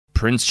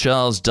Prince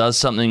Charles does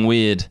something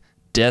weird,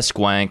 desk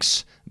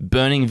wanks,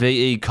 burning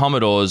VE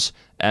Commodores,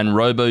 and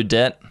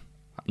robo-debt.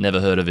 Never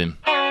heard of him.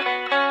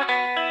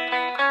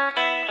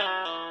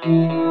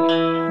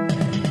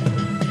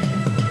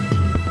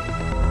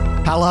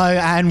 Hello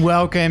and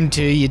welcome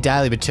to your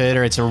Daily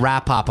Batuta. It's a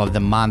wrap-up of the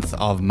month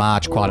of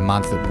March, quite a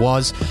month it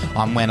was.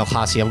 I'm Wendell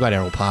Hussey. I've got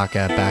Errol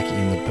Parker back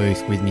in the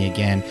booth with me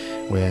again.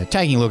 We're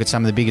taking a look at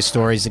some of the biggest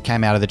stories that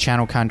came out of the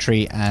Channel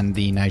Country and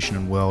the nation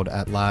and world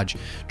at large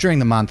during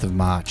the month of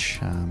March.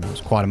 It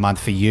was quite a month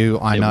for you,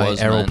 I know,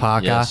 Errol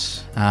Parker.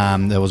 Yes.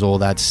 There was all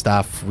that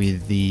stuff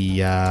with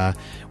the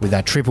with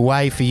that trip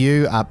away for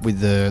you, up with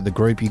the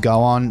group you go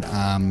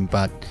on,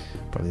 but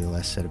probably the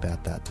less said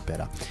about that, the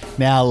better.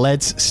 Now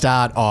let's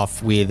start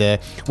off with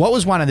what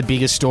was one of the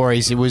biggest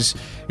stories. It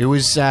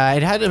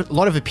had a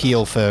lot of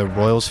appeal for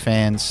Royals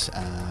fans,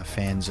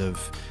 fans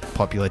of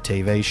popular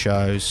TV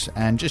shows,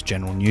 and just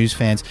general news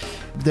fans.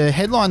 The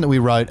headline that we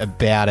wrote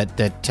about it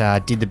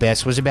that did the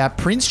best was about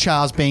Prince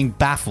Charles being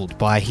baffled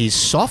by his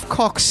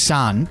soft-cock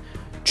son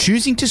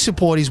choosing to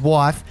support his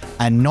wife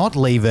and not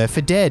leave her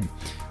for dead.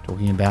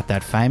 Talking about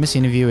that famous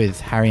interview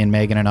with Harry and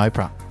Meghan and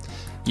Oprah.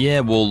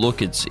 Yeah, well,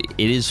 look, it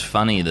is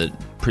funny that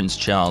Prince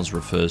Charles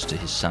refers to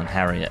his son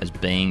Harry as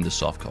being the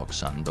softcock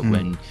son, but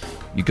when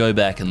you go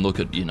back and look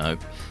at,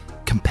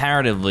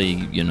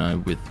 comparatively,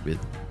 with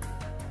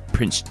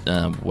Prince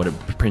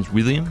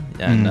William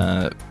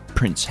and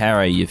Prince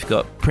Harry, you've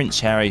got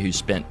Prince Harry, who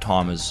spent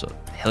time as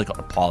a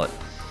helicopter pilot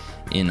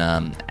in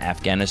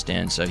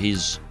Afghanistan, so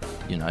he's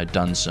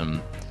done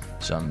some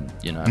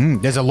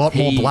there's a lot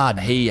more blood.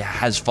 He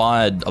has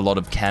fired a lot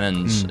of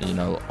cannons,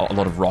 a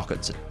lot of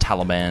rockets at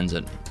Taliban's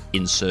and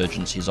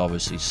insurgents. He's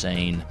obviously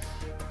seen,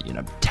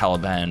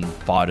 Taliban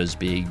fighters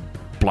be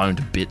blown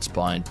to bits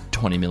by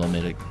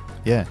 20mm.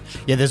 Yeah.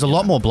 There's a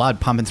lot more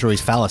blood pumping through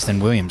his phallus than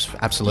William's.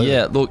 Absolutely.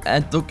 Yeah.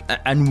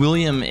 And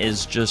William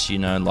is just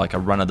like a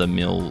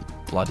run-of-the-mill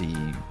bloody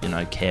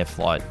care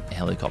flight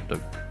helicopter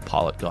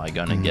pilot guy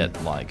going to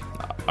get like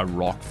a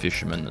rock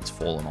fisherman that's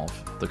fallen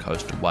off the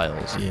coast of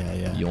Wales.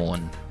 Yeah.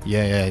 Yawn.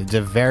 Yeah. It's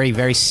a very,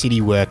 very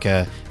city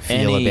worker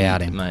feel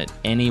about him. Mate,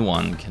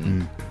 anyone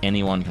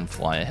can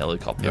fly a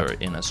helicopter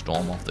in a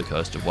storm off the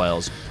coast of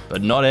Wales,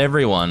 but not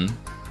everyone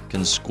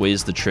can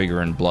squeeze the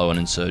trigger and blow an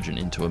insurgent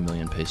into a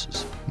million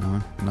pieces.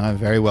 No,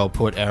 very well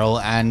put,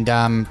 Errol. And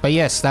but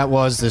yes, that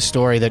was the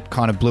story that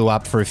kind of blew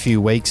up for a few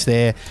weeks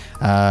there.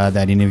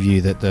 That interview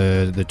that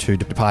the two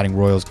departing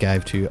royals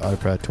gave to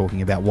Oprah,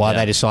 talking about why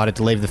they decided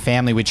to leave the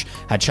family, which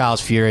had Charles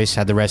furious,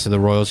 had the rest of the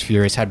royals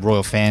furious, had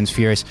royal fans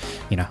furious.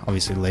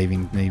 Obviously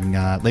leaving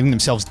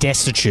themselves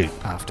destitute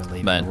after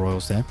leaving the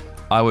royals there.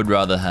 I would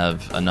rather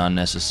have an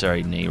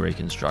unnecessary knee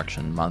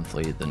reconstruction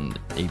monthly than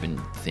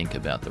even think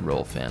about the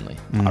royal family.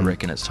 I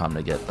reckon it's time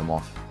to get them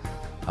off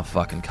our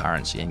fucking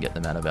currency and get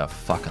them out of our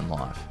fucking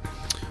life.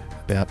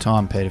 About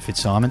time, Peter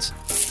Fitzsimons.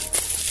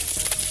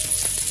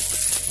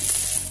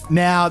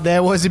 Now,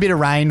 there was a bit of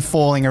rain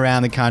falling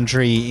around the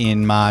country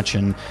in March,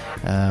 and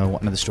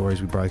one of the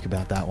stories we broke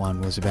about that one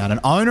was about an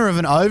owner of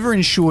an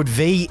overinsured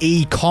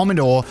VE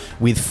Commodore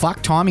with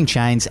fuck timing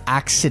chains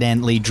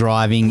accidentally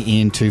driving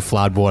into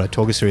floodwater.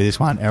 Talk us through this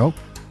one, Errol.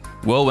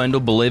 Well, Wendell,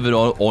 believe it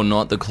or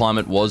not, the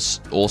climate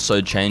was also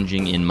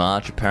changing in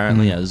March,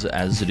 apparently, as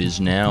it is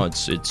now.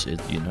 It's a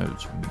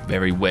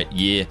very wet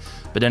year.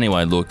 But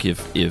anyway, look,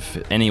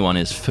 if anyone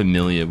is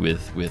familiar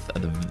with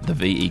the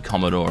VE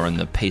Commodore and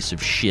the piece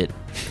of shit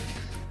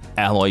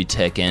Alloy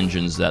Tech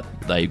engines that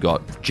they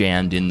got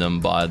jammed in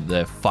them by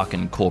their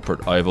fucking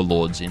corporate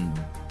overlords in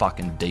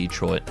fucking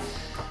Detroit,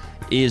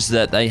 is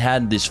that they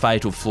had this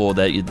fatal flaw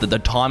that the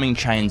timing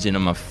chains in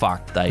them are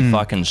fucked. They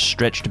fucking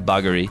stretched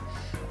buggery.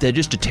 They're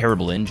just a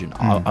terrible engine.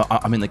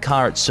 I mean, the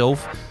car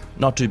itself,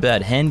 not too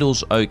bad.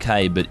 Handles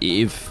okay, but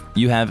if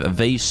you have a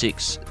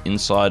V6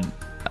 inside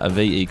a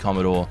VE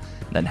Commodore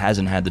that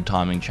hasn't had the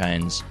timing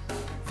chains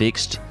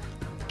fixed,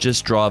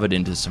 just drive it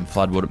into some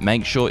floodwater.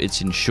 Make sure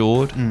it's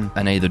insured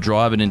and either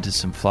drive it into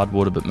some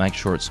floodwater, but make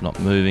sure it's not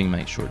moving.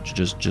 Make sure it's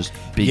just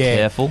be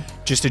careful.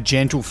 Just a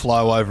gentle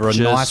flow over a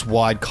nice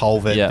wide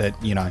culvert that,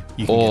 you can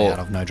get out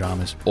of, no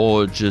dramas.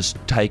 Or just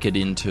take it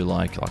into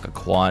like a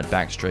quiet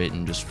back street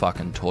and just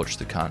fucking torch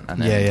the cunt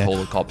and then call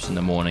the cops in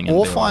the morning. And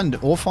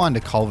or find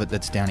a culvert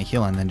that's down a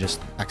hill and then just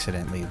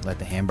accidentally let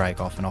the handbrake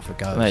off and off it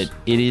goes. Mate,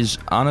 it is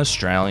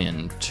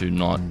un-Australian to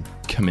not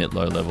commit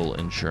low-level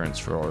insurance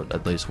for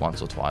at least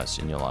once or twice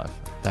in your life.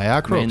 They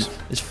are crooks. I mean,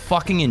 there's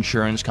fucking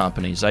insurance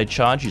companies. They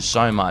charge you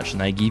so much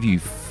and they give you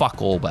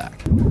fuck all back.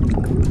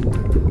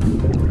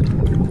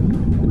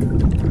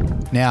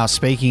 Now,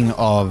 speaking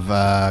of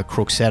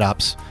crook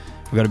setups,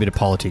 we've got a bit of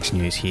politics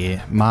news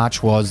here.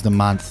 March was the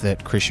month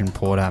that Christian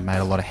Porter made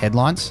a lot of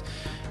headlines,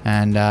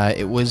 and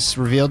it was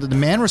revealed that the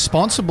man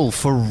responsible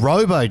for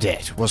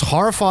robo-debt was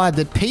horrified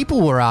that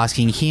people were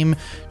asking him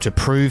to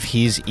prove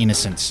his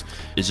innocence.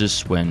 Is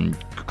this when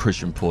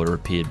Christian Porter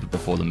appeared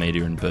before the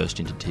media and burst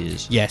into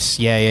tears. Yes,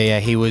 yeah.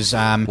 He was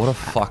What a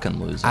fucking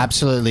loser.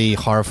 absolutely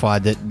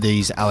horrified that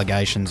these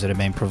allegations that have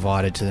been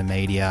provided to the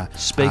media.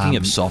 Speaking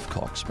of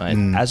softcocks,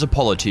 mate, as a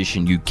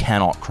politician, you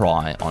cannot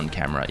cry on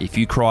camera. If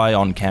you cry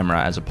on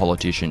camera as a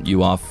politician,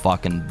 you are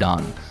fucking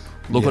done.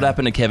 Look what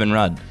happened to Kevin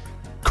Rudd.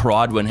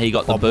 Cried when he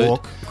got Bob the boot.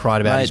 Hawke cried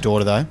about his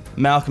daughter, though.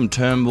 Malcolm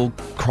Turnbull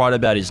cried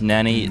about his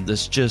nanny.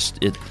 This just,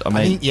 I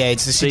mean, think,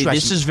 it's the see, situation.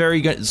 this is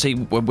very good. See,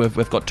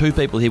 we've got two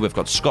people here. We've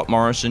got Scott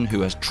Morrison,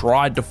 who has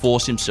tried to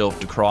force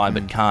himself to cry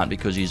but can't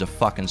because he's a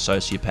fucking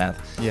sociopath.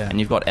 Yeah. And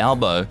you've got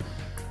Albo,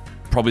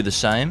 probably the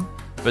same.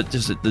 But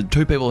just the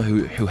two people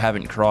who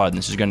haven't cried, and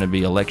this is going to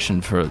be election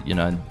for,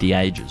 the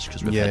ages,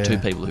 because we've had two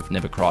people who've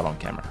never cried on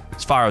camera,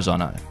 as far as I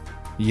know.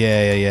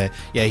 Yeah.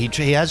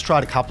 He has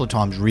tried a couple of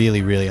times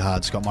really, really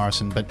hard, Scott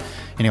Morrison. But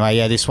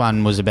anyway, this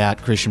one was about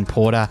Christian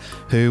Porter,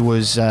 who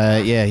was,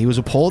 he was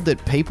appalled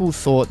that people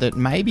thought that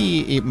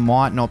maybe it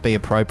might not be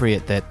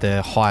appropriate that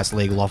the highest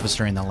legal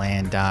officer in the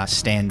land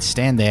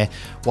stand there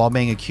while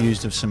being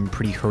accused of some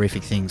pretty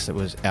horrific things that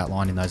was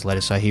outlined in those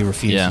letters. So he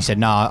refused. Yeah. He said,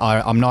 "No,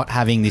 I'm not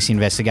having this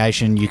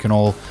investigation. You can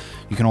all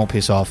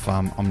piss off.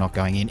 I'm not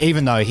going in."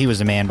 Even though he was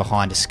the man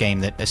behind a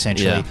scheme that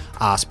essentially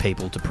asked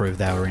people to prove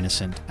they were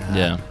innocent.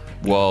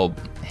 Well,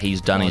 he's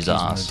done his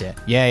ass.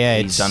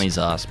 He's done his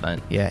ass,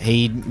 mate. Yeah,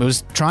 he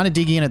was trying to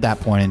dig in at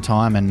that point in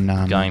time,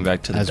 and Going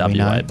back to the as we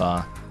know- WA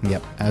bar.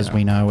 Yep, as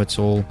we know, it's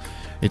all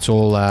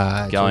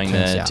Going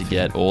there south to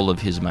here. get all of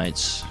his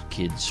mates'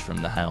 kids from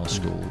the Hale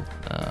School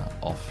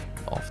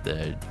off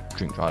their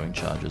drink driving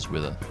charges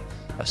with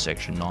a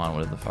Section 9,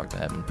 whatever the fuck they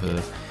have in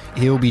Perth.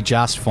 He'll be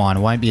just fine. It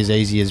won't be as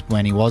easy as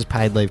when he was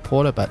paid leave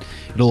Porter, but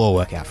it'll all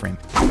work out for him.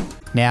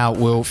 Now,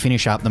 we'll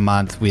finish up the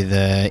month with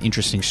an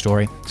interesting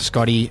story.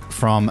 Scotty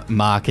from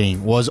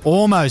marketing was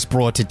almost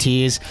brought to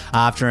tears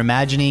after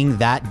imagining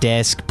that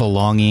desk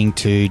belonging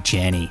to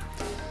Jenny.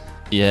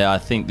 Yeah, I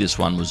think this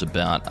one was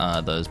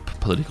about those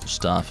political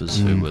staffers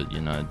who were,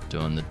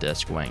 doing the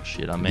desk wank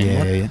shit. I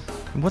mean,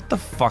 what the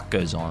fuck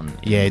goes on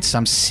It's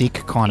some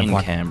sick kind in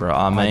of Canberra?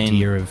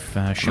 idea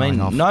of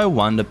showing off. No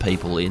wonder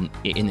people in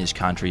this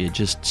country are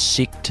just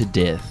sick to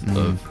death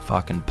of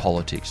fucking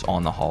politics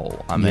on the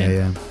whole. I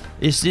mean,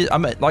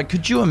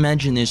 could you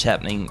imagine this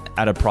happening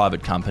at a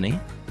private company?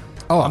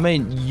 Oh, I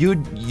mean,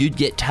 you'd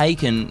get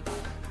taken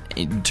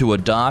into a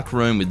dark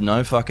room with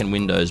no fucking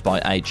windows by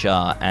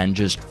HR and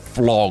just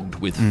flogged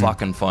with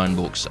fucking phone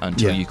books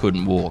until you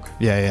couldn't walk.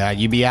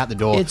 You'd be out the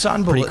door. It's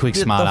unbelievable. Pretty quick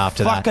smart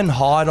after that. Fucking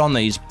hide on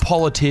these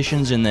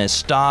politicians and their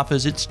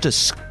staffers. It's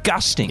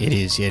disgusting. It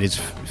is, it is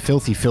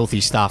filthy,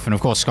 filthy stuff. And of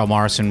course, Scott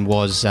Morrison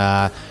was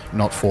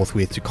not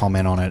forthwith to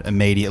comment on it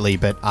immediately,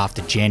 but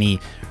after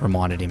Jenny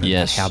reminded him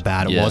about how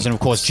bad it was. And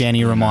of course,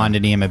 Jenny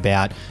reminded him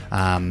about,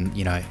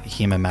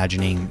 him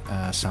imagining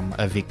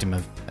a victim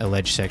of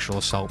alleged sexual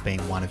assault being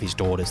one of his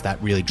daughters. That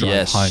really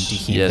drove home to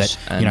him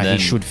that, he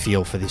should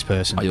feel for this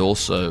person. I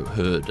also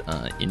heard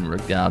in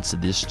regards to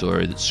this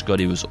story that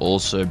Scotty was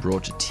also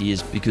brought to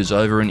tears because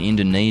over in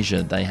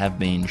Indonesia they have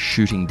been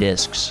shooting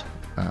desks.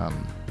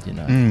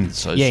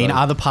 In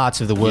other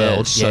parts of the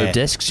world. So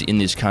desks in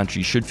this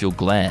country should feel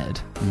glad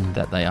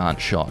that they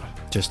aren't shot.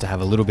 Just to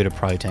have a little bit of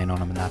protein on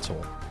them, and that's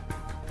all.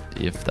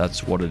 If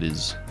that's what it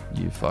is,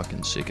 you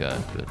fucking sicko.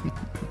 But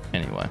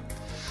anyway.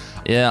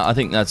 Yeah, I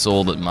think that's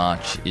all that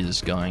March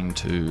is going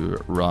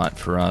to write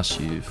for us,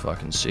 you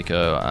fucking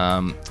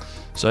sicko.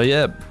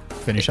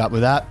 Finish up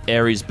with that.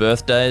 Aries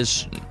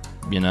birthdays,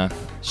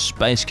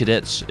 space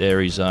cadets,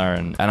 Aries are,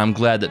 and I'm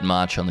glad that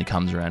March only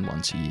comes around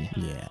once a year.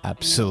 Yeah,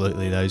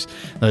 absolutely.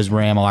 Those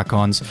RAM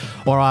icons.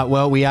 All right,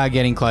 well, we are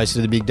getting closer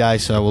to the big day,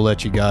 so we'll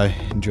let you go.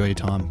 Enjoy your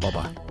time.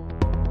 Bye-bye.